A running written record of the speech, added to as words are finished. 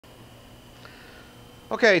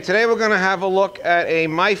Okay, today we're going to have a look at a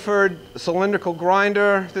Myford cylindrical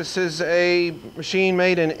grinder. This is a machine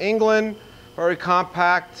made in England, very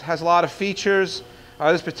compact, has a lot of features.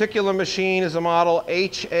 This particular machine is a model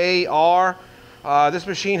HAR. This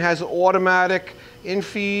machine has automatic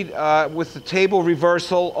in-feed with the table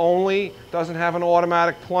reversal only. Doesn't have an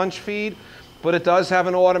automatic plunge feed, but it does have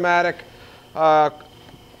an automatic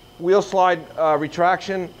wheel slide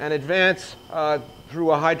retraction and advance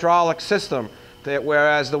through a hydraulic system.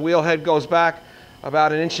 Whereas the wheel head goes back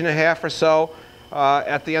about 1.5 inches or so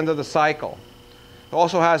at the end of the cycle. It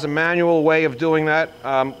also has a manual way of doing that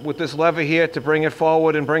with this lever here to bring it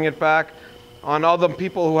forward and bring it back. On other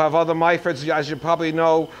people who have other Myfords, as you probably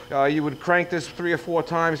know, you would crank this 3 or 4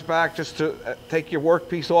 times back just to take your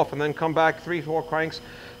workpiece off and then come back 3 or 4 cranks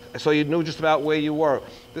so you knew just about where you were.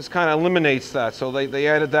 This kind of eliminates that, so they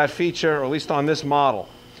added that feature, or at least on this model.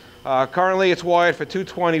 Currently it's wired for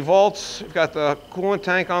 220 volts. You've got the coolant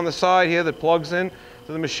tank on the side here that plugs in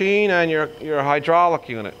to the machine and your hydraulic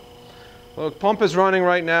unit. Well, the pump is running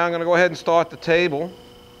right now. I'm going to go ahead and start the table.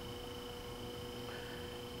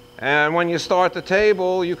 And when you start the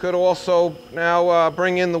table, you could also now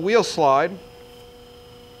bring in the wheel slide.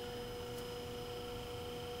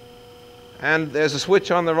 And there's a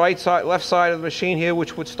switch on the left side of the machine here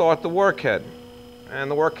which would start the workhead.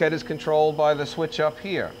 And the workhead is controlled by the switch up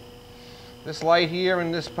here. This light here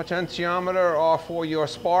and this potentiometer are for your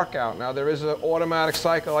spark out. Now there is an automatic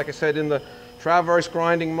cycle, like I said, in the traverse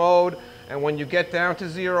grinding mode, and when you get down to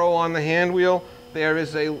 0 on the hand wheel, there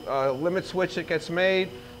is a limit switch that gets made.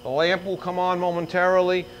 The lamp will come on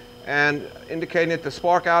momentarily and indicating that the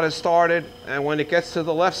spark out has started, and when it gets to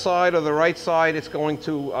the left side or the right side, it's going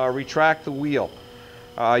to retract the wheel.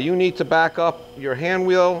 You need to back up your hand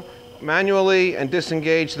wheel manually and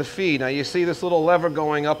disengage the feed. Now you see this little lever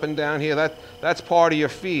going up and down here, that's part of your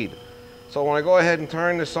feed. So when I go ahead and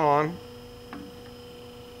turn this on,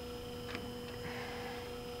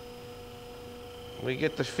 we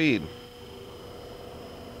get the feed.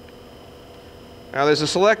 Now there's a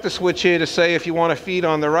selector switch here to say if you want to feed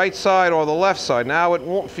on the right side or the left side. Now it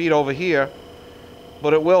won't feed over here,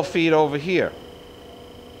 but it will feed over here.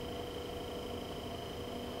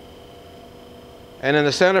 And in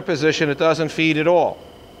the center position, it doesn't feed at all.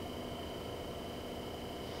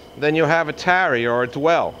 Then you'll have a tarry or a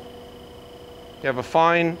dwell. You have a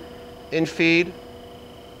fine in-feed,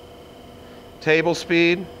 table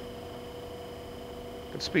speed. You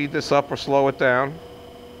can speed this up or slow it down.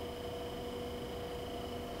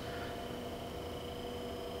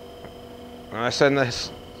 And I send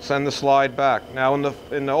the slide back. Now in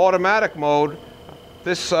the automatic mode,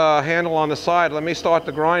 this handle on the side, let me start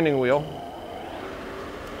the grinding wheel.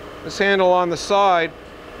 This handle on the side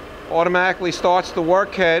automatically starts the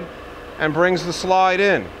workhead and brings the slide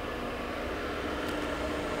in.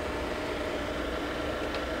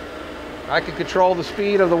 I can control the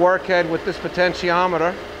speed of the workhead with this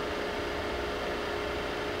potentiometer.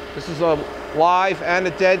 This is a live and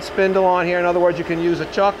a dead spindle on here. In other words, you can use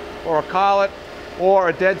a chuck or a collet or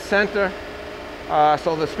a dead center.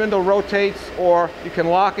 So the spindle rotates, or you can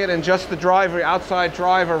lock it and just the driver, outside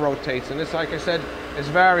driver rotates. And this, like I said, is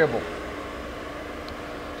variable.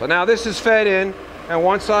 So now this is fed in, and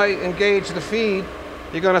once I engage the feed,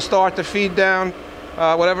 you're going to start to feed down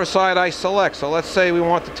whatever side I select. So let's say we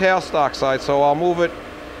want the tailstock side, so I'll move it.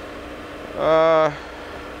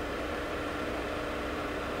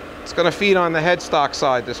 It's going to feed on the headstock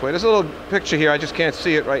side this way. There's a little picture here, I just can't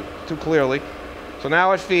see it right too clearly. So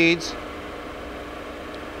now it feeds.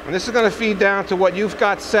 And this is going to feed down to what you've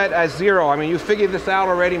got set as 0. I mean, you figured this out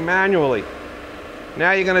already manually.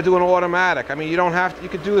 Now you're going to do an automatic. I mean, you don't have to, you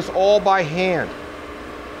could do this all by hand.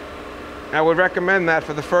 I would recommend that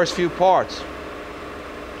for the first few parts.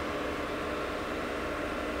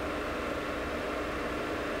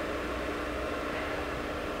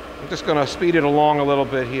 I'm just going to speed it along a little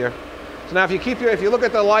bit here. So now if you look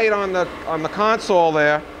at the light on the console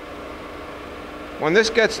there, when this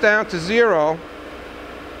gets down to 0,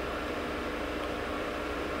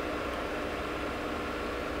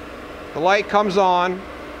 the light comes on.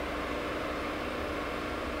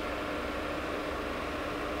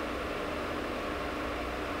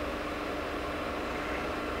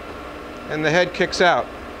 And the head kicks out.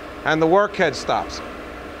 And the workhead stops.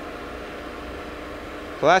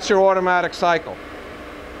 So that's your automatic cycle.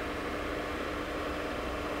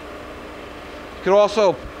 You could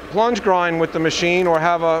also plunge grind with the machine, or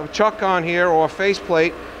have a chuck on here or a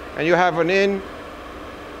faceplate, and you have an in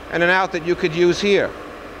and an out that you could use here.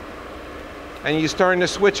 And you turn the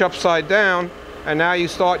switch upside down, and now you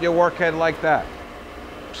start your workhead like that.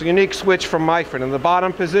 It's a unique switch from Myford. In the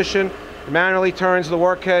bottom position, It manually turns the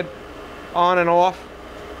workhead on and off.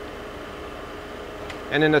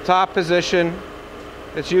 And in the top position,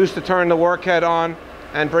 it's used to turn the workhead on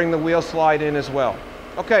and bring the wheel slide in as well.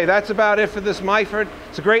 Okay, that's about it for this Myford.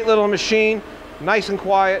 It's a great little machine, nice and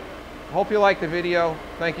quiet. Hope you liked the video.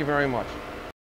 Thank you very much.